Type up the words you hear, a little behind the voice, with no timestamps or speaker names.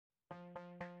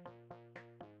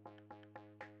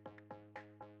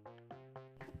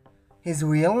His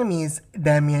real name is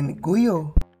Damien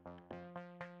Guio.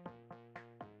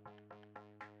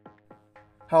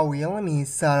 Her real name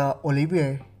is Sarah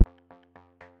Olivier.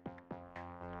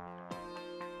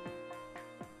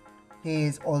 He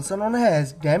is also known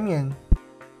as Damien.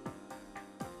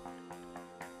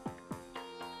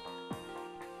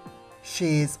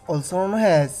 She is also known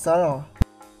as Sarah.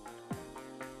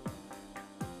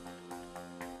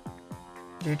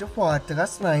 Date of birth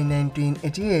August 9,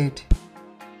 1988.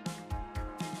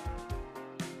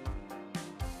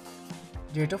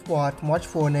 Date of birth March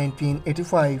 4,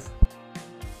 1985.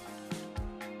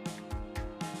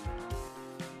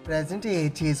 Present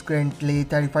age, he is currently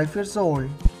 35 years old.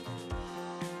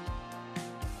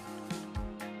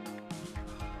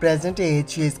 Present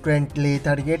age, he is currently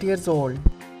 38 years old.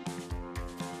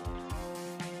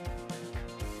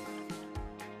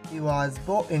 He was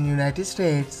born in United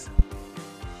States.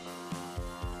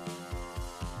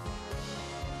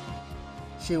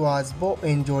 She was born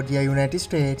in Georgia, United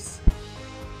States.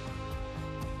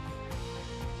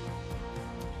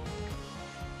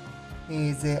 He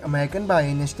is American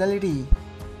by nationality.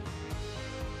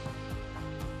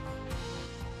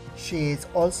 She is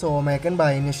also American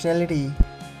by nationality.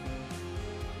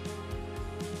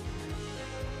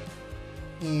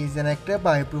 He is an actor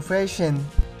by profession.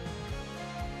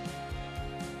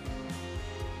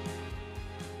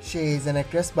 She is an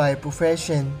actress by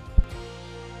profession.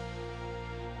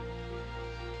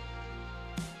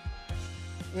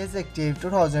 He is active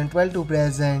 2012 to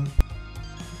present.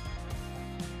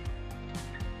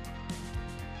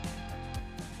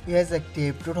 He is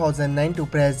active 2009 to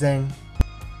present.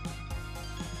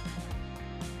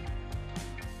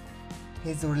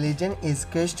 His religion is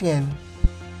Christian.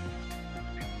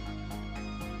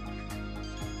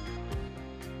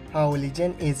 Her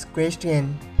religion is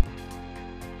Christian.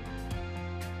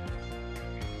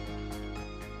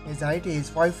 His height is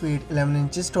 5 feet 11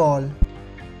 inches tall.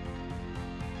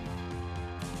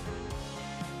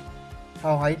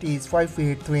 Her height is 5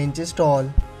 feet 3 inches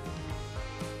tall.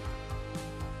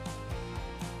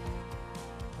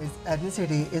 His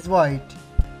ethnicity is white.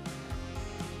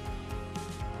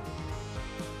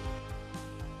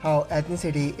 Her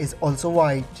ethnicity is also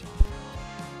white.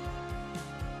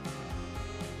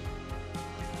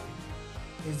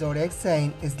 His zodiac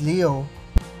sign is Leo.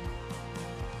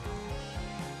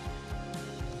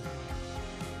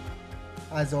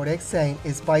 Her zodiac sign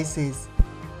is Pisces.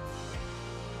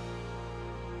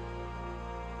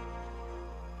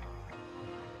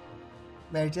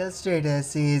 Marital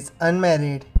status is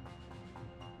unmarried.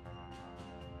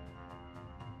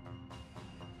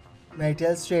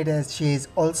 Marital status, she is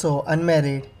also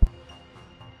unmarried.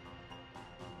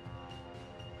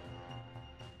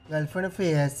 Girlfriend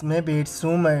affairs, maybe it's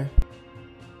rumor.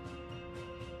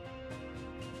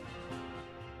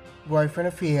 Boyfriend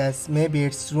affairs, maybe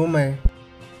it's rumor.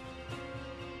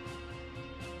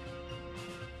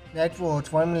 Net worth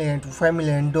 $1 million to $5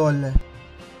 million.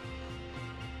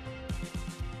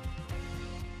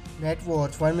 Net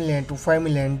worth $1 million to $5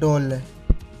 million.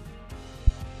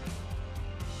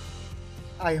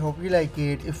 I hope you like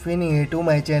it. If you're new to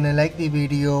my channel, like the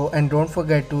video and don't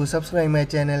forget to subscribe my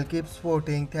channel. Keep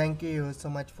supporting. Thank you so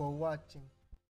much for watching.